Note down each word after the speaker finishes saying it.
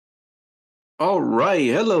All right.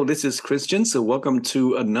 Hello, this is Christian. So welcome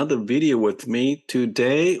to another video with me.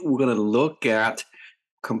 Today, we're going to look at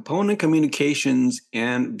component communications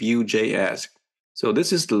and Vue.js. So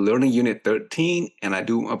this is the learning unit 13, and I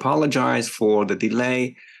do apologize for the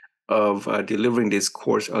delay of delivering this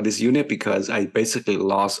course or this unit because I basically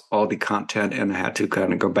lost all the content and I had to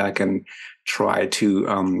kind of go back and try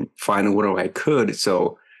to find whatever I could.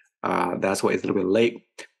 So that's why it's a little bit late.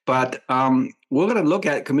 But we're going to look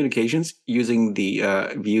at communications using the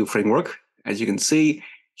Vue framework. As you can see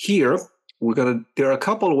here, there are a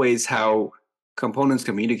couple of ways how components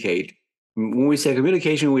communicate. When we say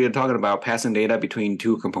communication, we are talking about passing data between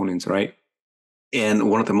two components, right? And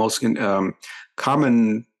one of the most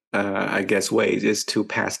common, I guess, ways is to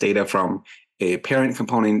pass data from a parent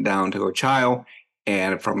component down to a child,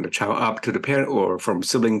 and from the child up to the parent, or from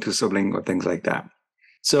sibling to sibling, or things like that.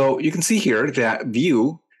 So you can see here that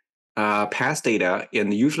Vue pass data,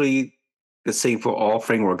 and usually the same for all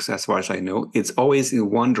frameworks as far as I know. It's always in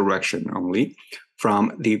one direction only,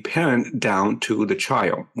 from the parent down to the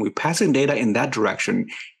child. We pass in data in that direction,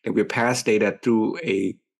 and we pass data through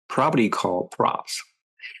a property called props.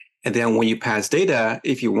 And then when you pass data,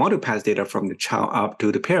 if you want to pass data from the child up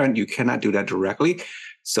to the parent, you cannot do that directly.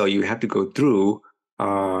 So you have to go through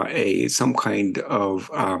some kind of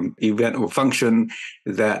event or function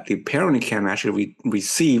that the parent can actually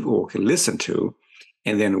receive or can listen to.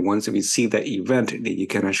 And then once you receive that event, then you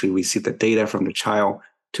can actually receive the data from the child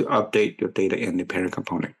to update your data in the parent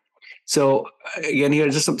component. So again, here are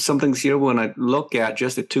just some things here. When I look at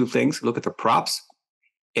just the two things, look at the props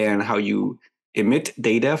and how you emit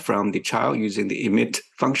data from the child using the emit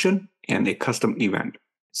function and a custom event.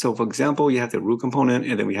 So for example, you have the root component,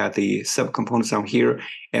 and then we have the subcomponents down here,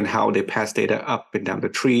 and how they pass data up and down the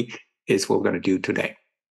tree is what we're going to do today.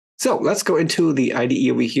 So let's go into the IDE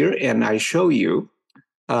over here, and I show you.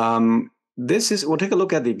 We'll take a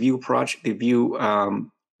look at the Vue project, the Vue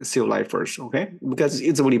CLI first, okay? Because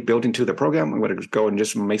it's already built into the program. I'm going to go and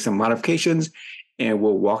just make some modifications, and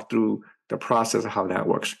we'll walk through the process of how that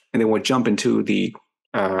works. And then we'll jump into the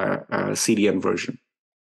CDN version.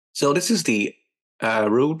 So this is the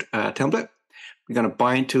root template. We're going to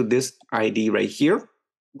bind to this ID right here.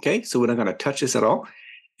 Okay, so we're not going to touch this at all.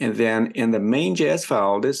 And then in the main.js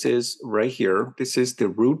file, this is right here. This is the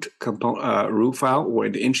root file, or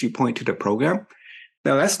the entry point to the program.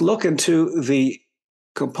 Now let's look into the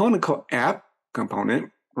component called app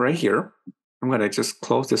component right here. I'm going to just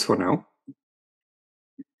close this for now.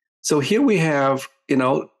 So here we have,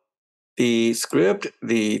 the script,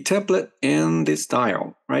 the template, and the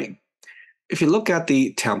style, right? If you look at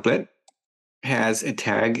the template, has a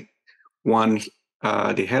tag,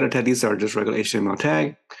 the header tag. These are just regular HTML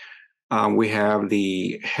tag. We have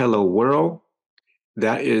the hello world.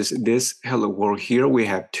 That is this hello world here. We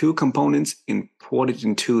have two components imported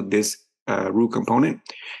into this root component,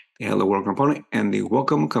 the hello world component and the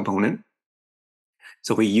welcome component.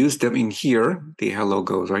 So we use them in here. The hello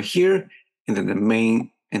goes right here, and then the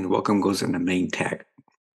main and the welcome goes in the main tag.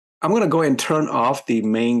 I'm going to go ahead and turn off the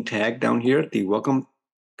main tag down here, the welcome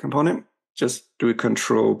component. Just do a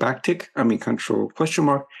control question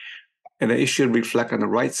mark, and then it should reflect on the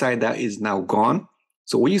right side. That is now gone.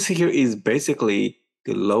 So what you see here is basically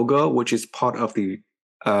the logo, which is part of the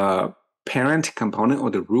parent component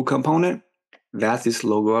or the root component. That's this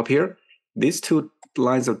logo up here. These two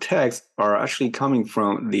lines of text are actually coming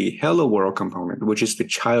from the hello world component, which is the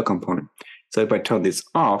child component. So if I turn this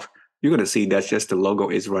off, you're going to see that's just the logo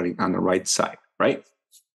is running on the right side, right?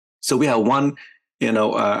 So we have one,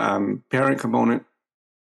 parent component,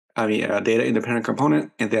 data in the parent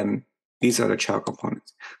component, and then these are the child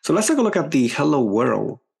components. So let's take a look at the hello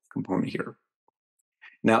world component here.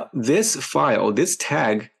 Now, this file, this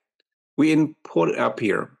tag, we import it up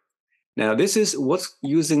here. Now, this is what's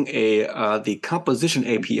using the composition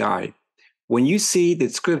API. When you see the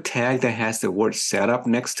script tag that has the word setup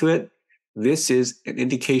next to it, this is an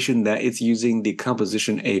indication that it's using the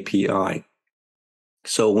composition API.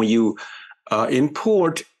 So when you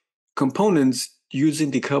import components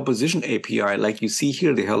using the composition API, like you see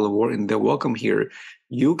here, the hello world and the welcome here,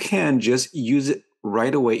 you can just use it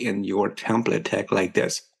right away in your template tag like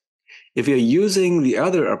this. If you're using the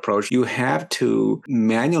other approach, you have to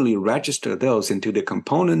manually register those into the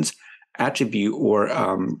components attribute or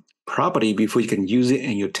property before you can use it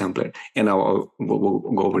in your template. And we'll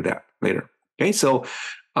go over that later. Okay, so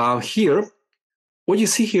here, what you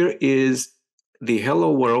see here is the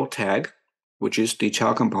hello world tag, which is the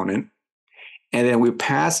child component. And then we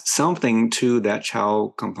pass something to that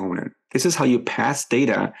child component. This is how you pass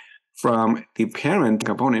data from the parent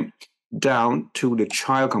component down to the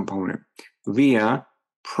child component via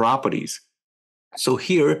properties. So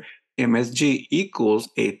here, MSG equals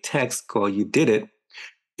a text called you did it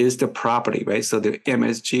is the property, right? So the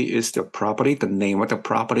MSG is the property, the name of the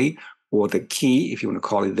property, or the key, if you want to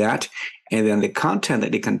call it that. And then the content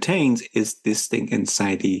that it contains is this thing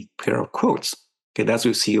inside the pair of quotes. Okay, that's what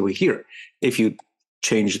you see over here. If you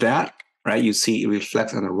change that, right, you see it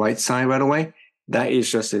reflects on the right side right away. That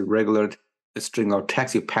is just a regular string of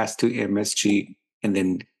text you pass to MSG and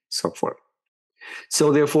then so forth.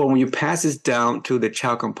 So therefore, when you pass this down to the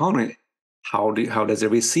child component, how does it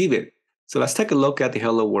receive it? So let's take a look at the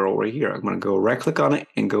hello world right here. I'm going to go right click on it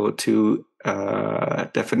and go to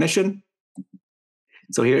definition.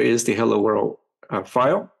 So here is the hello world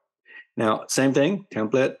file. Now, same thing,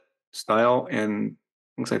 template, style, and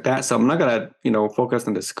things like that. So I'm not going to, focus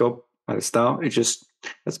on the scope of the style. It's just,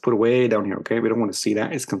 let's put it way down here, okay? We don't want to see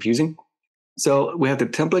that. It's confusing. So we have the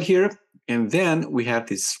template here, and then we have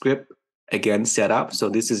the script again set up. So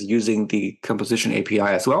this is using the composition API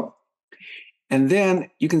as well. And then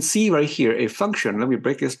you can see right here a function. Let me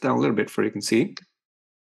break this down a little bit for you can see.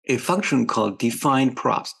 A function called define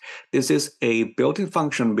props. This is a built-in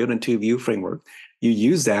function built into Vue framework. You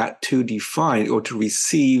use that to define or to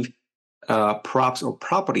receive props or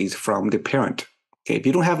properties from the parent. Okay, if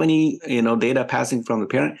you don't have any data passing from the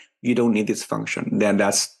parent, you don't need this function. Then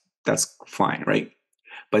that's fine, right?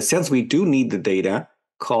 But since we do need the data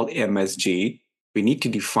called MSG, we need to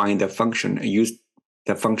define the function and use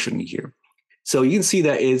the function here. So you can see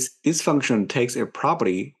that this function takes a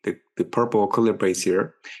property, the purple color brace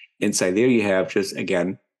here. Inside there, you have just,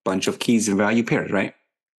 again, bunch of keys and value pairs, right?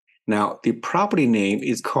 Now, the property name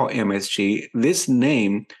is called MSG. This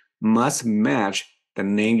name must match the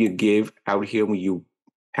name you give out here when you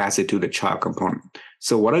pass it to the child component.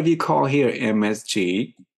 So whatever you call here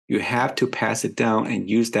MSG, you have to pass it down and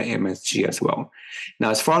use that MSG as well.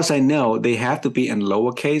 Now, as far as I know, they have to be in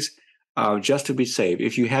lowercase just to be safe.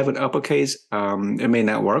 If you have an uppercase, it may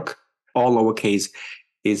not work. All lowercase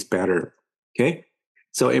is better, okay?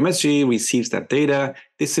 So MSG receives that data.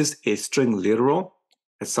 This is a string literal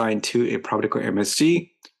assigned to a property called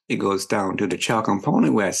MSG. It goes down to the child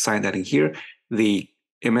component. We assign that in here. The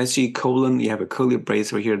MSG colon, you have a curly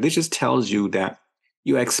brace right here. This just tells you that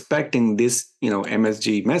you're expecting this,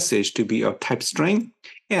 MSG message to be of type string,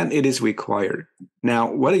 and it is required.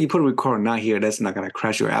 Now, whether you put required or not here, that's not going to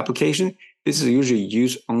crash your application. This is usually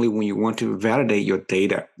used only when you want to validate your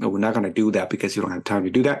data. No, we're not going to do that because you don't have time to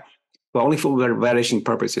do that, but only for validation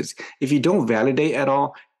purposes. If you don't validate at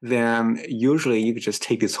all, then usually you could just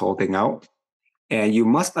take this whole thing out, and you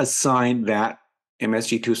must assign that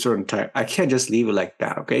MSG to a certain type. I can't just leave it like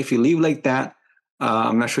that, okay? If you leave it like that,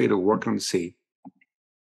 I'm not sure it'll work. Let me see.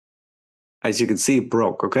 As you can see, it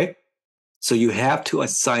broke, okay? So you have to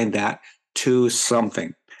assign that to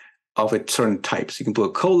something of a certain type. So you can put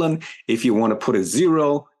a colon. If you want to put a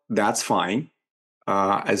 0, that's fine.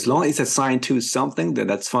 As long as it's assigned to something, then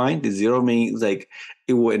that's fine. The 0 means like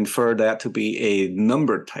it will infer that to be a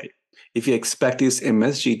number type. If you expect this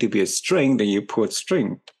MSG to be a string, then you put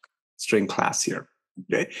string class here.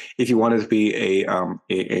 Okay. If you want it to be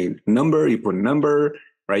a number, you put number,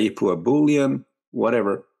 right? You put a Boolean,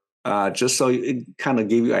 whatever. Just so it kind of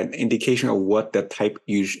give you an indication of what the type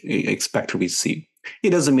you expect to receive.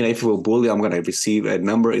 It doesn't mean if it's a Boolean, I'm going to receive a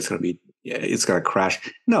number, it's going to crash.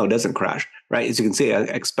 No, it doesn't crash, right? As you can see, I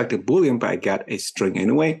expect a Boolean, but I got a string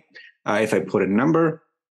anyway. If I put a number,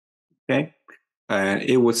 okay, and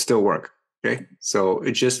it would still work, okay? So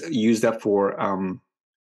it just use that for,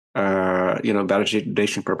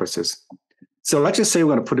 validation purposes. So let's just say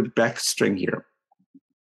we're going to put a back string here.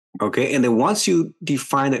 Okay, and then once you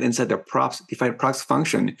define it inside the define props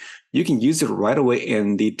function, you can use it right away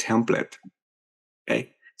in the template.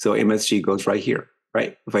 Okay, so MSG goes right here,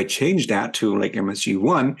 right? If I change that to like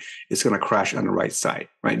MSG1, it's going to crash on the right side,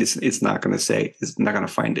 right? It's not going to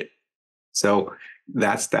find it. So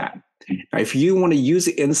that's that. Now, if you want to use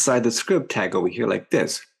it inside the script tag over here like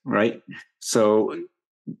this, right? So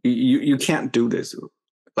you can't do this.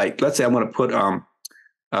 Like, let's say I want to put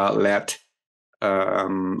let I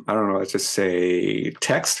don't know, let's just say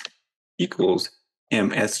text equals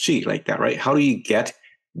MSG like that, right? How do you get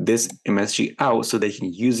this MSG out so they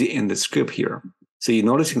can use it in the script here? So you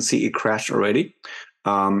notice you can see it crashed already.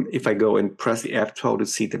 If I go and press the F12 to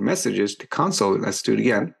see the messages, the console, let's do it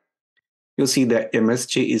again. You'll see that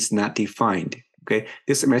MSG is not defined, okay?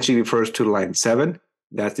 This MSG refers to line 7.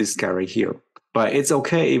 That's this guy right here. But it's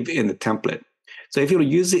okay if in the template. So if you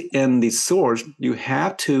use it in the source, you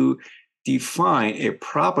have to define a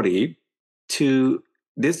property to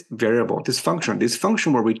this variable, this function. This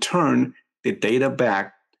function will return the data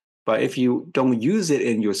back. But if you don't use it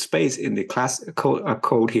in your space in the class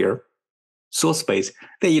code here, source space,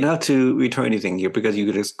 then you don't have to return anything here because you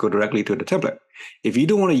can just go directly to the template. If you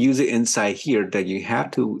don't want to use it inside here, then you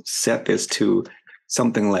have to set this to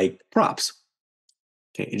something like props.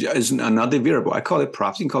 Okay, it's another variable. I call it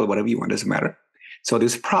props. You can call it whatever you want. Doesn't matter. So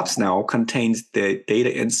this props now contains the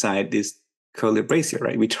data inside this curly brace here,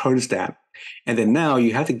 right? Returns that. And then now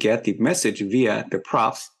you have to get the message via the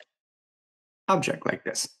props object like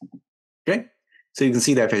this. Okay, so you can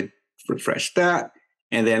see that if I refresh that,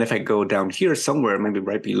 and then if I go down here somewhere, maybe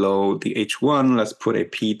right below the H1, let's put a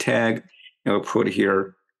P tag, and we'll put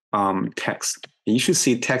here text. And you should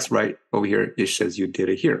see text right over here. It says you did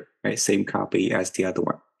it here, right? Same copy as the other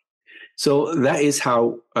one. So that is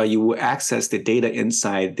how you will access the data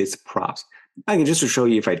inside this props. I can just to show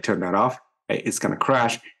you if I turn that off, right, it's going to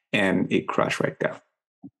crash, and it crashed right there.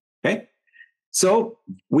 Okay, so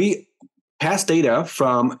we pass data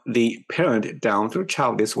from the parent down to the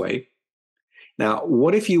child this way. Now,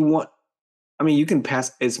 what if you want, I mean, you can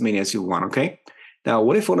pass as many as you want, okay? Now,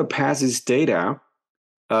 what if you want to pass this data,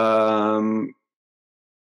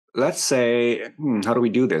 let's say, how do we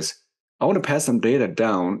do this? I want to pass some data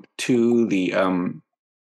down to the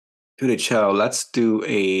child. Let's do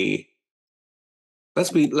a,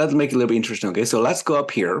 let's make it a little bit interesting, okay? So let's go up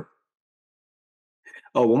here.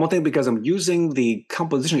 Oh, one more thing, because I'm using the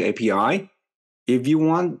composition API, if you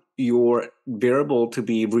want your variable to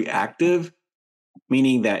be reactive,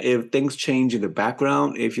 meaning that if things change in the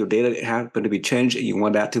background, if your data happen to be changed and you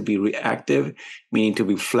want that to be reactive, meaning to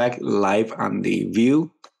reflect live on the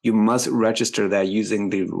view, you must register that using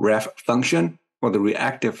the ref function or the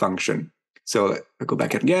reactive function. So I'll go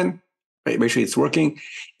back again, right, make sure it's working.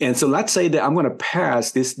 And so let's say that I'm going to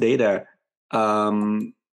pass this data,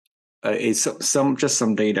 just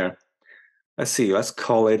some data. Let's see, let's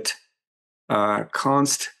call it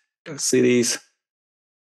const cities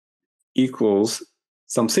equals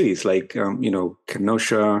some cities like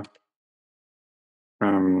Kenosha.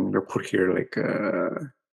 We'll put here like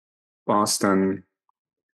Boston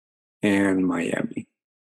and Miami.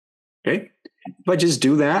 Okay, if I just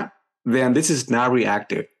do that, then this is not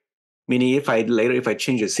reactive. Meaning, if I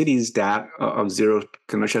change the cities that of 0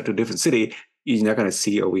 Kenosha to a different city, you're not going to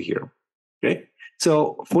see over here. Okay,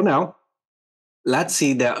 so for now, let's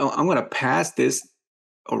see that I'm going to pass this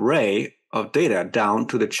array of data down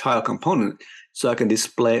to the child component so I can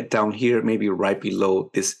display it down here, maybe right below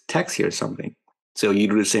this text here or something. So you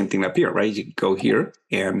do the same thing up here, right? You go here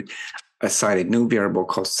and assign a new variable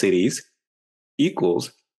called cities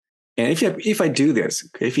equals. And if I do this,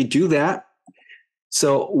 okay, if you do that,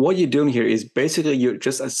 so what you're doing here is basically you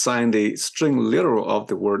just assign the string literal of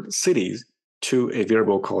the word cities to a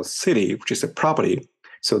variable called city, which is a property.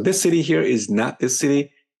 So this city here is not this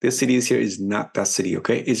city. This city here is not that city,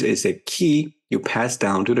 okay? It's a key you pass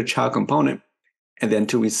down to the child component. And then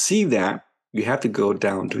to receive that, you have to go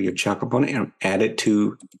down to your child component and add it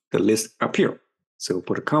to the list up here. So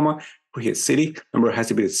put a comma, put here city. Remember, it has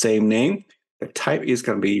to be the same name. The type is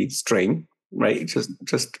going to be string, right?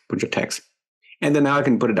 Just put your text. And then now I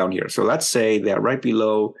can put it down here. So let's say that right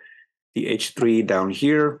below the H3 down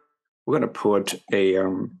here, we're going to put a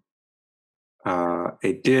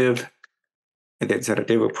div. And then instead of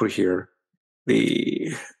div, we'll put here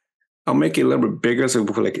I'll make it a little bit bigger. So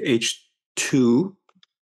we'll put like H2.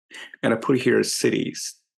 And I put here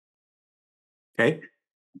cities. Okay.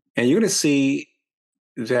 And you're going to see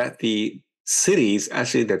that the cities,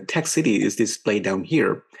 actually the text city is displayed down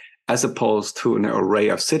here as opposed to an array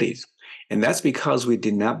of cities. And that's because we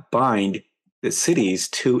did not bind the cities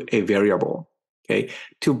to a variable. Okay.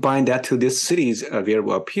 To bind that to this cities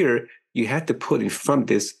variable up here, you have to put in front of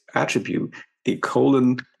this attribute the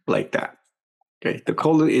colon like that. Okay. The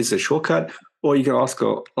colon is a shortcut, or you can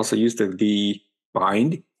also use the v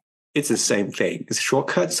bind. It's the same thing. It's a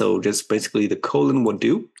shortcut, so just basically the colon will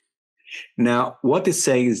do. Now, what it's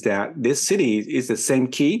saying is that this city is the same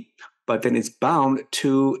key, but then it's bound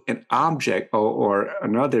to an object or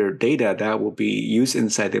another data that will be used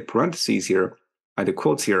inside the parentheses here, the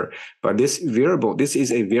quotes here. But this variable, this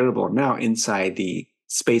is a variable now inside the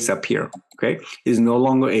space up here, okay? It's no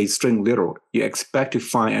longer a string literal. You expect to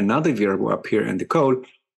find another variable up here in the code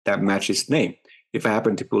that matches name. If I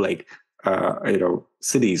happen to put like,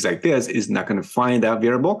 cities like this, is not going to find that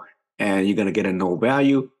variable, and you're going to get a null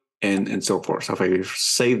value and so forth. So if I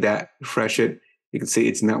save that, refresh it, you can see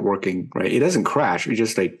it's not working, right? It doesn't crash. It's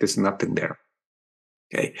just like there's nothing there.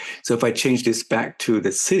 Okay. So if I change this back to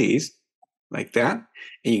the cities like that,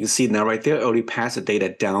 and you can see now right there, I already passed the data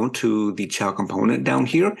down to the child component down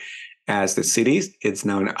here as the cities. It's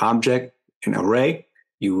now an object, an array.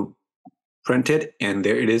 You print it, and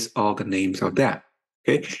there it is, all the names of that.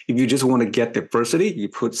 Okay, if you just want to get the first city, you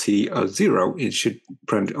put city of 0. It should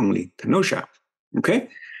print only Kenosha. Okay,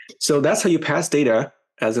 so that's how you pass data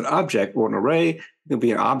as an object or an array. It can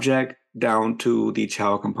be an object down to the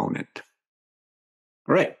child component.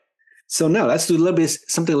 All right. So now let's do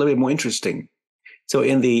something a little bit more interesting. So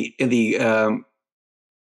in the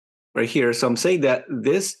right here, so I'm saying that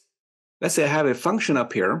this, let's say I have a function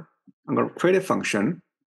up here. I'm going to create a function,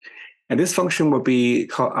 and this function will be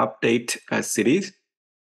called update cities.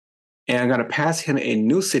 And I'm going to pass in a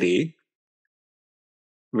new city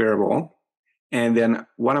variable. And then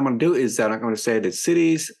what I'm going to do is that I'm going to say the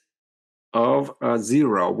cities of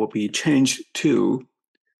 0 will be changed to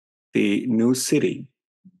the new city,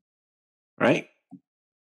 right?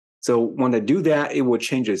 So when I do that, it will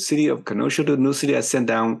change the city of Kenosha to the new city I sent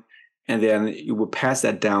down, and then you will pass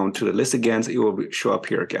that down to the list again, so it will show up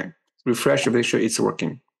here again. Refresh to make sure it's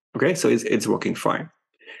working. Okay, so it's working fine.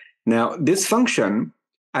 Now, this function,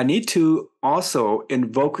 I need to also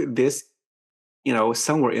invoke this,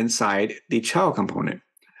 somewhere inside the child component.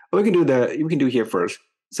 We can do here first.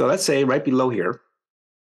 So let's say right below here,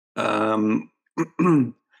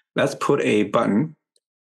 let's put a button.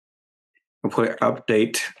 We'll put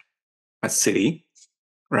update a city,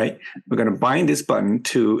 right? We're going to bind this button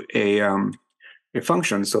to a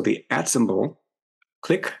function. So the @ symbol,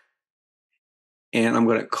 click, and I'm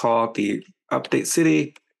going to call the update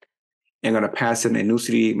city. And I'm going to pass in a new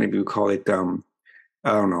city. Maybe we call it, I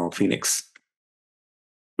don't know, Phoenix.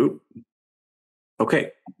 Oop.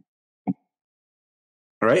 Okay. All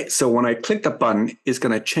right. So when I click the button, it's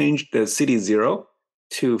going to change the city 0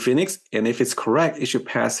 to Phoenix. And if it's correct, it should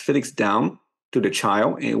pass Phoenix down to the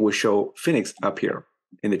child, and it will show Phoenix up here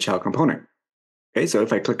in the child component. Okay. So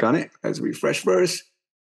if I click on it, let's refresh first.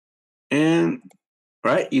 And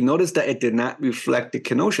right, you notice that it did not reflect the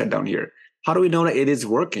Kenosha down here. How do we know that it is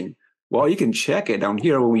working? Well, you can check it down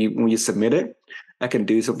here when you submit it. I can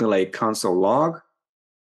do something like console log.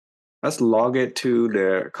 Let's log it to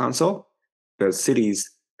the console, the cities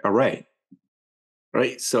array.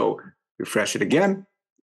 Right, so refresh it again.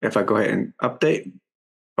 If I go ahead and update,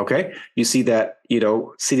 okay, you see that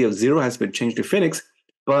city of 0 has been changed to Phoenix,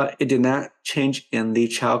 but it did not change in the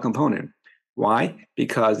child component. Why?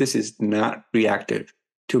 Because this is not reactive.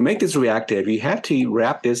 To make this reactive, you have to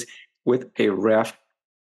wrap this with a ref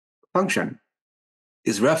function.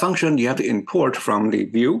 This ref function you have to import from the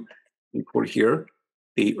Vue. Import here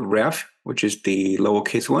the ref, which is the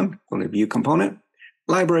lowercase one from the Vue component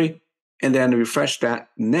library, and then refresh that.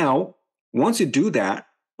 Now, once you do that,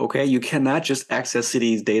 okay, you cannot just access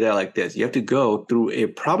cities data like this. You have to go through a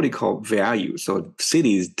property called value. So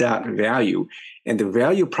cities.value, and the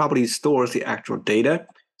value property stores the actual data.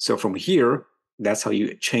 So from here, that's how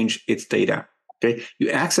you change its data. Okay, you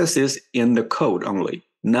access this in the code only,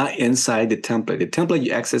 not inside the template. The template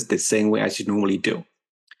you access the same way as you normally do.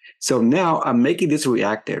 So now I'm making this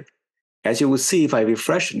reactive. As you will see, if I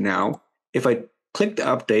refresh it now, if I click the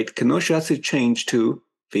update, Kenosha has to change to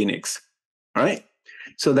Phoenix. All right.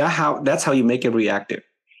 So that's how you make it reactive.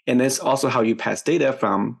 And that's also how you pass data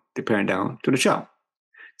from the parent down to the child.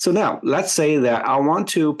 So now let's say that I want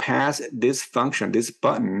to pass this function, this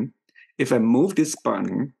button. If I move this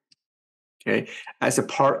button, okay, as a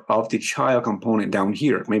part of the child component down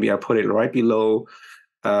here, maybe I put it right below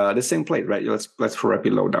the same place, right? Let's put right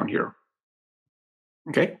below down here.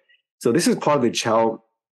 Okay, so this is part of the child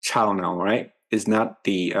now, right? It's not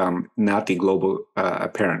the global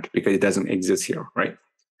parent, because it doesn't exist here, right?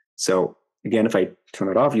 So again, if I turn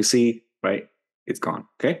it off, you see, right, it's gone.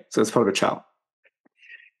 Okay, so it's part of the child.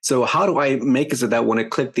 So how do I make it so that when I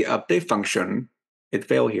click the update function, it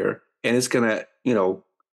failed here, and it's gonna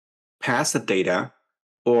pass the data,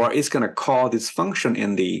 or it's gonna call this function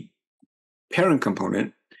in the parent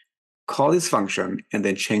component, call this function, and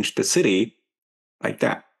then change the city like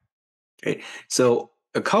that. Okay, so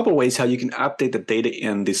a couple ways how you can update the data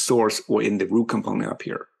in the source or in the root component up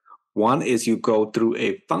here. One is you go through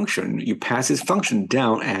a function, you pass this function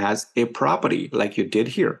down as a property like you did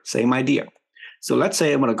here, same idea. So let's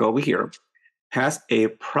say I'm going to go over here, pass a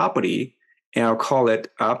property, and I'll call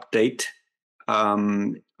it update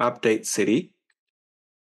city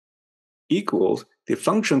equals the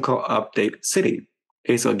function called update city.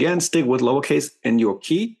 Okay, so again, stick with lowercase in your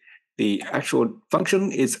key. The actual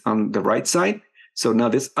function is on the right side. So now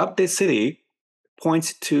this update city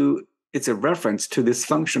points to, it's a reference to this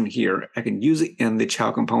function here. I can use it in the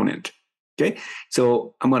child component. Okay,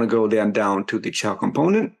 so I'm going to go then down to the child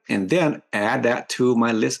component and then add that to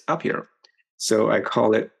my list up here. So I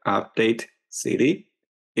call it update city.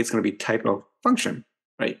 It's going to be type of function,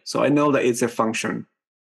 right? So I know that it's a function.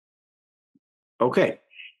 Okay,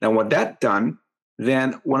 now what that done,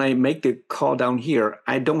 then when I make the call down here,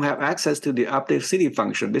 I don't have access to the update city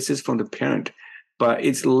function. This is from the parent, but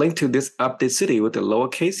it's linked to this update city with the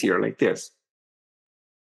lowercase here like this.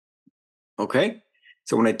 Okay,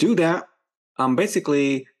 so when I do that, I'm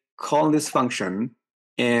basically calling this function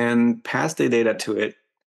and pass the data to it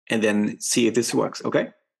and then see if this works. Okay,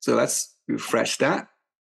 so let's refresh that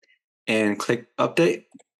and click update.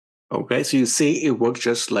 Okay, so you see it works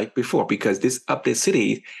just like before because this update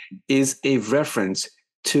city is a reference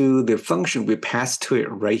to the function we passed to it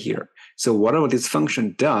right here. So whatever this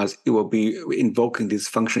function does, it will be invoking this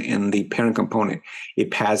function in the parent component.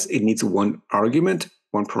 It needs one argument,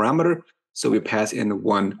 one parameter. So we pass in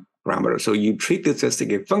one parameter. So you treat this as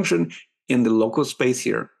a function in the local space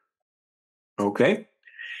here. Okay.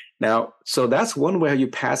 Now, so that's one way you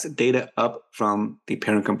pass data up from the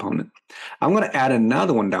parent component. I'm going to add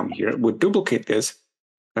another one down here. We'll duplicate this,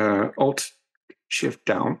 Alt Shift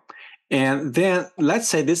down. And then let's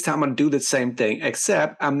say this time I'm going to do the same thing,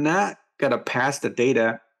 except I'm not going to pass the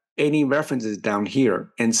data any references down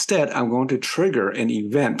here. Instead, I'm going to trigger an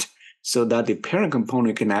event so that the parent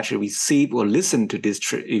component can actually receive or listen to this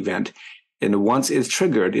event. And once it's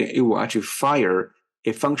triggered, it will actually fire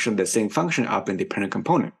a function, the same function up in the parent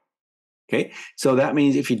component. Okay, so that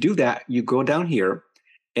means if you do that, you go down here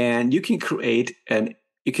and you can create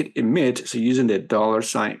you can emit. So using the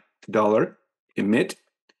 $sign, emit,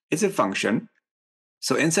 it's a function.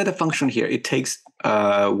 So inside the function here, it takes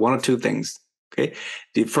one or two things. Okay,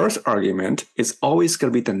 the first argument is always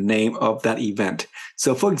going to be the name of that event.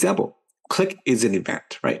 So for example, click is an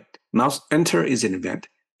event, right? Mouse enter is an event.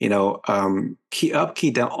 Key up, key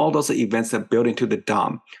down, all those events that build into the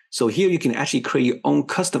DOM. So here you can actually create your own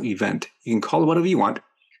custom event. You can call it whatever you want.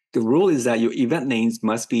 The rule is that your event names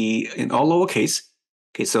must be in all lowercase.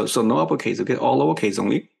 Okay, so no uppercase, okay, all lowercase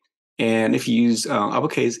only. And if you use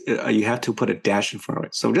uppercase, you have to put a dash in front of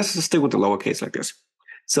it. So just stick with the lowercase like this.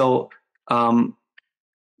 So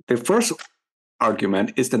the first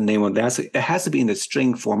argument is the name of that. So it has to be in the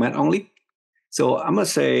string format only. So I'm going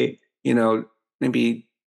to say, maybe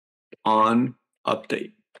on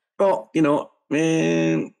update. Well,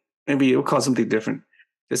 maybe we'll call something different.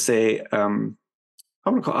 Just say, I'm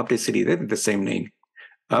going to call update city. They're the same name.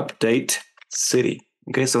 Update city.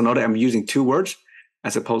 Okay, so now that I'm using two words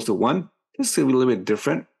as opposed to one, this is a little bit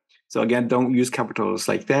different. So again, don't use capitals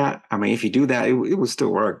like that. I mean, if you do that, it will still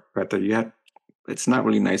work, but it's not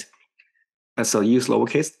really nice. So use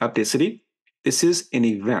lowercase, update city. This is an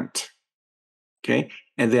event. Okay,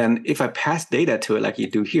 and then if I pass data to it like you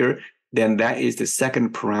do here, then that is the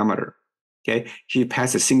second parameter. Okay, if you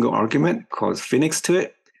pass a single argument called Phoenix to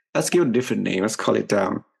it, let's give it a different name. Let's call it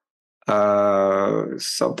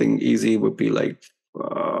something easy would be like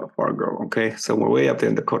Fargo. Okay, so we're way up there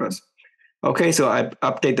in the quotas. Okay, so I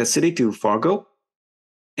update the city to Fargo,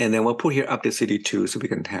 and then we'll put here update city 2 so we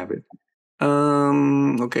can have it.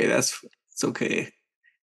 Okay, it's okay. A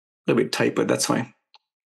little bit tight, but that's fine.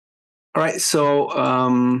 All right, so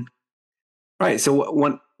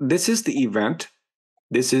when this is the event,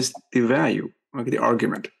 this is the value, okay, the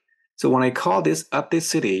argument. So when I call this update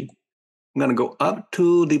city, I'm going to go up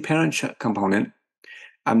to the parent component.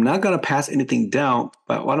 I'm not going to pass anything down,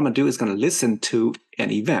 but what I'm going to do is going to listen to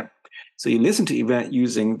an event. So you listen to event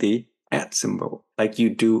using the @ symbol, like you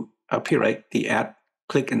do up here, right? The @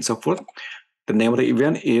 click and so forth. The name of the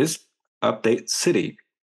event is update city.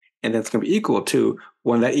 And that's going to be equal to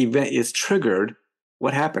when that event is triggered,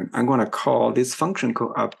 what happened? I'm going to call this function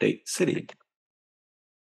called update city.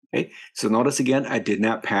 Okay, so notice again, I did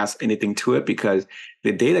not pass anything to it because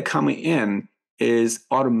the data coming in is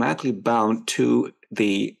automatically bound to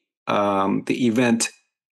the event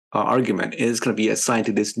argument. It is going to be assigned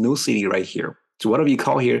to this new city right here. So whatever you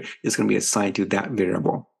call here is going to be assigned to that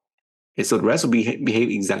variable. Okay, so the rest will behave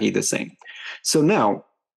exactly the same. So now,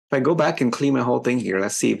 if I go back and clean my whole thing here,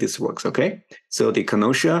 let's see if this works, okay? So the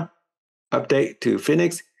Kenosha update to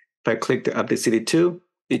Phoenix. If I click the update city 2,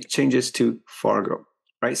 it changes to Fargo,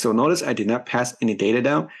 right? So notice I did not pass any data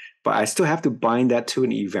down, but I still have to bind that to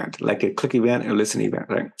an event, like a click event or listen event,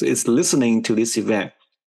 right? So it's listening to this event.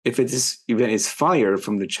 If this event is fired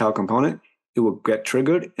from the child component, it will get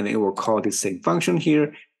triggered and it will call this same function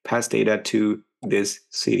here, pass data to this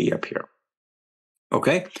city up here.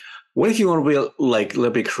 Okay, what if you want to be like a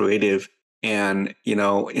little bit creative and,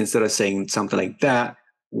 instead of saying something like that,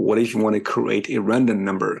 what if you want to create a random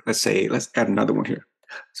number? Let's add another one here.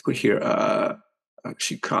 Let's put here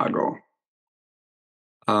Chicago.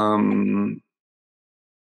 One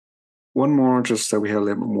more just so we have a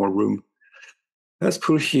little bit more room. Let's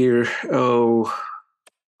put here,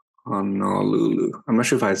 Honolulu. I'm not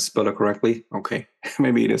sure if I spelled it correctly. Okay,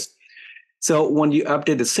 maybe it is. So when you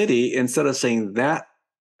update the city, instead of saying that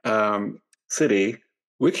city,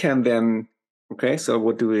 we can then, okay, so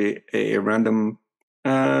we'll do a random,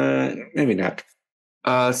 maybe not.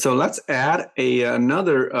 So let's add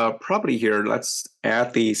another property here. Let's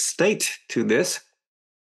add the state to this.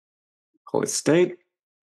 Call it state,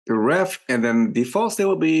 the ref, and then default state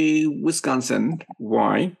will be Wisconsin.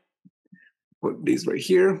 Y. Put these right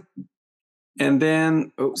here. And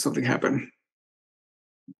then, oh, something happened.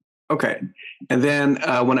 Okay. And then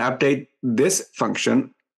when I update this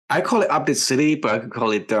function, I call it update city, but I could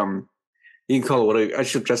call it, you can call it whatever. I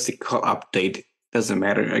should just call update. Doesn't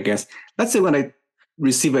matter, I guess. Let's say when I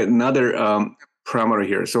receive another parameter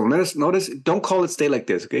here. So notice, don't call it state like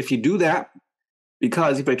this. Okay. If you do that,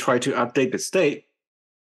 because if I try to update the state,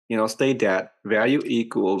 state that value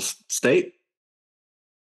equals state,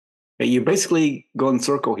 you basically go in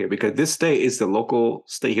circle here because this state is the local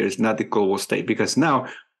state here. It's not the global state because now,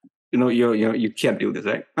 you can't do this,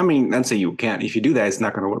 right? I mean, let's say you can. If you do that, it's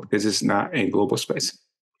not going to work because it's not a global space.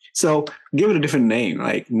 So give it a different name,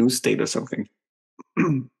 like new state or something.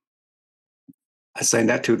 Assign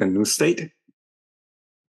that to the new state.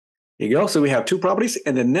 Here you go. So we have two properties.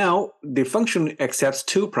 And then now the function accepts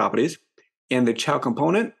two properties in the child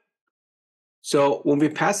component. So when we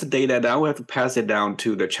pass the data down, we have to pass it down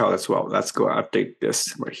to the child as well. Let's go update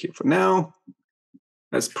this right here for now.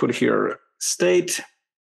 Let's put here state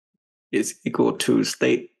is equal to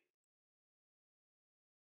state.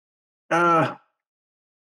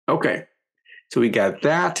 Okay. So we got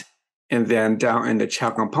that. And then down in the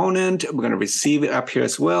child component, we're going to receive it up here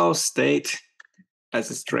as well, state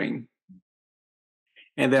as a string.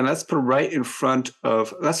 And then let's put right in front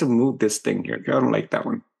of, let's remove this thing here. I don't like that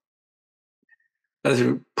one. Let's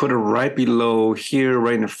put it right below here,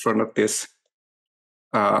 right in front of this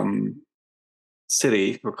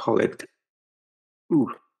city. We'll call it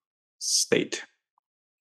state.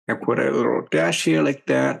 And put a little dash here like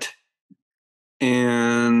that.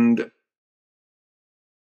 And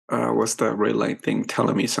what's the red line thing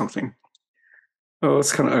telling me something? Oh,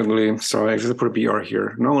 it's kind of ugly. I'm sorry. I just put a BR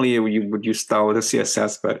here. Normally you would use style with the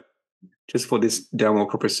CSS, but just for this demo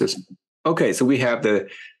purposes. Okay, so we have the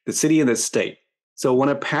city and the state. So when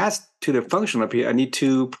I pass to the function up here, I need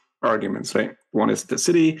two arguments, right? One is the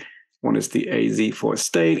city, one is the AZ for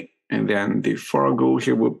state, and then the Fargo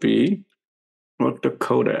here will be North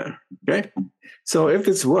Dakota, okay? So if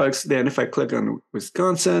this works, then if I click on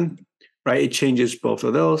Wisconsin, right, it changes both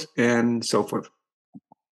of those and so forth.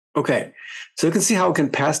 Okay, so you can see how we can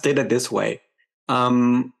pass data this way.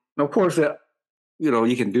 Of course,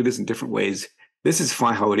 you can do this in different ways. This is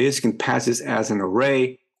fine how it is. You can pass this as an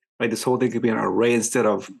array, right? This whole thing could be an array instead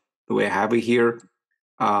of the way I have it here.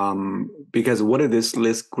 Because what if this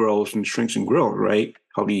list grows and shrinks and grows, right?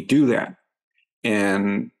 How do you do that?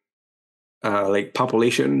 And like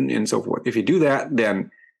population and so forth. If you do that,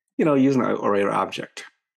 then use an array or object.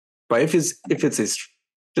 But if it's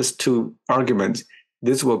just two arguments,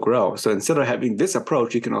 this will grow. So instead of having this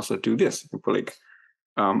approach, you can also do this. You put like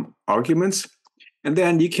arguments, and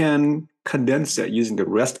then you can condense it using the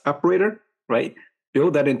REST operator, right?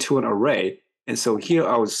 Build that into an array. And so here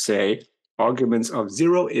I would say arguments of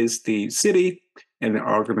 0 is the city, and the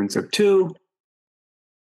arguments of 2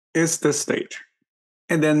 is the state.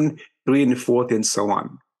 And then 3 and 4 and so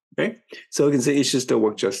on. Okay, so you can say it should still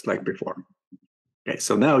work just like before. Okay,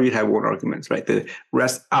 so now you have one argument, right? The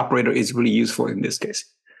REST operator is really useful in this case.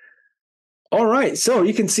 All right, so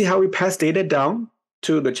you can see how we pass data down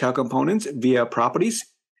to the child components via properties.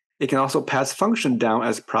 It can also pass function down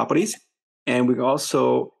as properties. And we can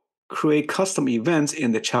also create custom events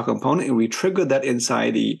in the child component, and we trigger that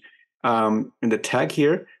inside the in the tag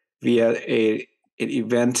here via an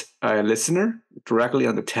event listener directly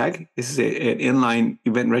on the tag. This is an inline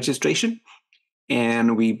event registration.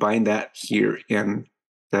 And we bind that here in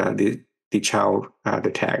the child,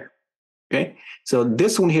 the tag. Okay, so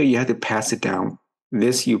this one here, you have to pass it down.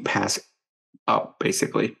 This you pass up,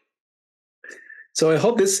 basically. So I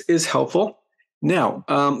hope this is helpful. Now,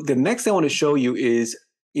 the next thing I want to show you is,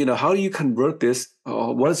 how do you convert this?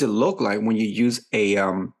 What does it look like when you use a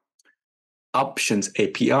options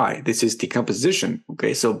API? This is decomposition.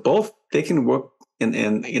 Okay, so both they can work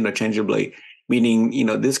interchangeably. Meaning,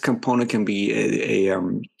 this component can be a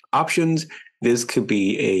options. This could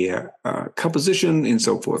be a composition and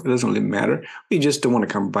so forth. It doesn't really matter. We just don't want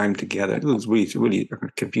to combine them together. It looks really, really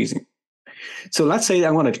confusing. So let's say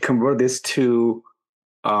I want to convert this to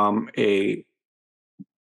a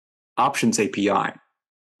options API.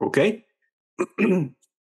 Okay.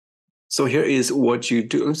 So here is what you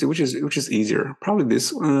do. Let's see, which is easier. Probably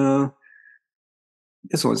this one.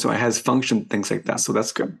 So it has function things like that. So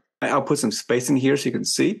that's good. I'll put some spacing here so you can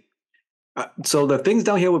see. So the things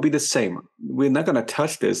down here will be the same. We're not going to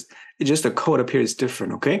touch this. It's just the code up here is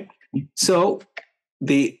different, okay? So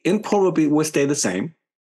the input will stay the same.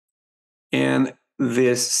 And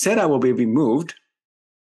this setup will be removed.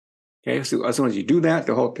 Okay, so as soon as you do that,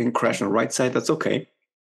 the whole thing crashes on the right side. That's okay.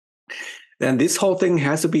 Then this whole thing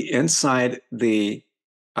has to be inside the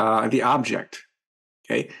object.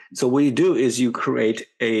 Okay, so what you do is you create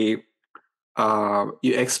a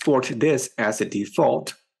you export this as a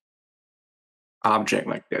default object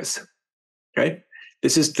like this. Okay,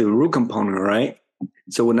 this is the root component, right?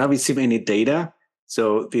 So we're not receiving any data.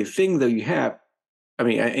 So the thing that you have, I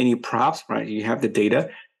mean, any props, right? You have the data.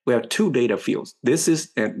 We have two data fields. These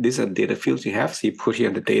are data fields you have. So you put here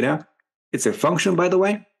the data. It's a function, by the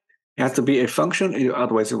way. It has to be a function,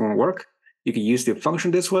 otherwise it won't work. You can use the function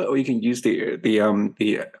this way, or you can use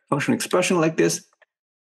the function expression like this.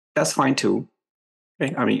 That's fine too.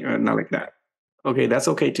 Okay, I mean, not like that. Okay, that's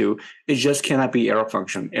okay too. It just cannot be arrow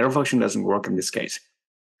function. Arrow function doesn't work in this case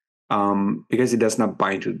because it does not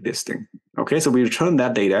bind to this thing. Okay, so we return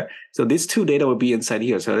that data. So these two data will be inside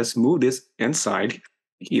here. So let's move this inside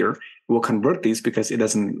here. We'll convert these because it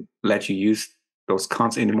doesn't let you use those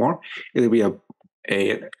consts anymore. It'll be a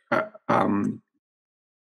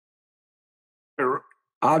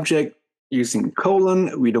object using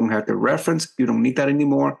colon. We don't have the reference. You don't need that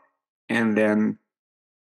anymore. And then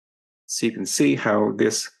so you can see how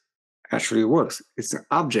this actually works. It's an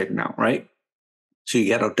object now, right? So you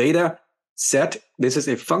get our data set. This is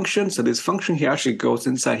a function. So this function here actually goes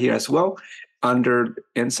inside here as well.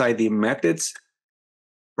 Inside the methods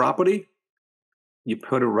property, you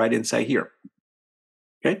put it right inside here.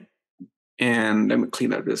 Okay. And let me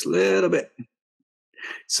clean up this a little bit.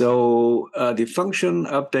 So the function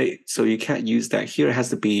update, so you can't use that here. It has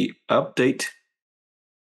to be update.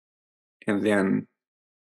 And then,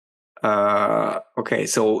 okay,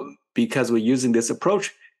 so because we're using this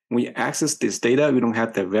approach, when we access this data, we don't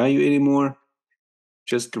have the value anymore,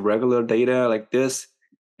 just the regular data like this.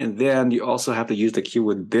 And then you also have to use the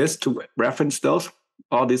keyword this to reference those.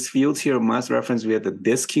 All these fields here must reference via the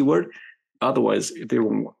this keyword. Otherwise,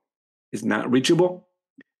 it's not reachable.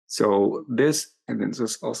 So this, and then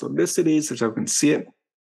there's also this city, so you can see it.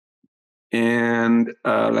 And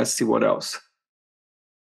let's see what else.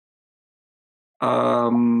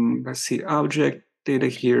 Let's see, object data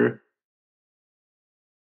here.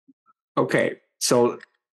 Okay, so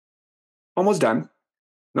almost done.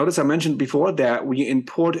 Notice I mentioned before that when you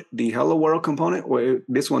import the hello world component, or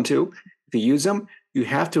this one too, if you use them, you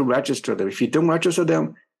have to register them. If you don't register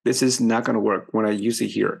them, this is not going to work when I use it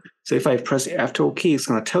here. So if I press the F12 key, it's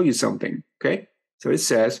going to tell you something, okay? So it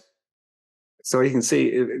says, so you can see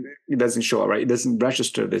it doesn't show up, right? It doesn't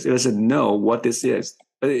register this. It doesn't know what this is.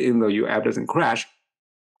 Even though your app doesn't crash,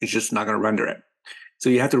 it's just not going to render it. So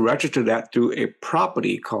you have to register that through a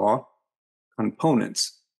property called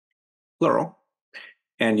components, plural.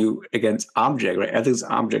 And you, against object, right? Everything's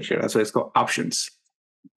object here. That's why it's called options.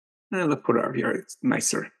 And let's put it up here. It's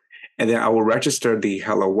nicer. And then I will register the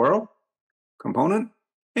hello world component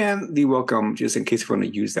and the welcome, just in case you want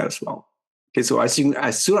to use that as well. Okay, so as soon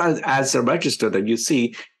as I register them, you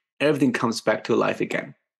see everything comes back to life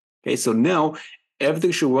again. Okay, so now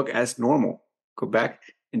everything should work as normal. Go back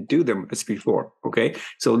and do them as before. Okay,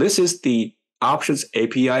 so this is the options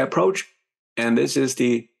API approach, and this is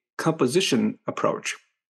the composition approach.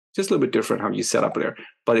 Just a little bit different how you set up there,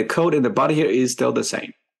 but the code in the body here is still the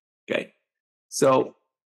same. Okay, so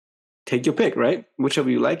take your pick, right? Whichever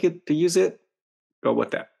you like it to use it, go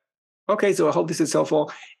with that. Okay, so I hope this is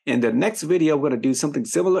helpful. In the next video, we're going to do something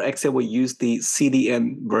similar, except we'll use the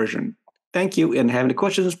CDN version. Thank you, and have any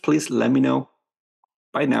questions, please let me know.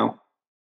 Bye now.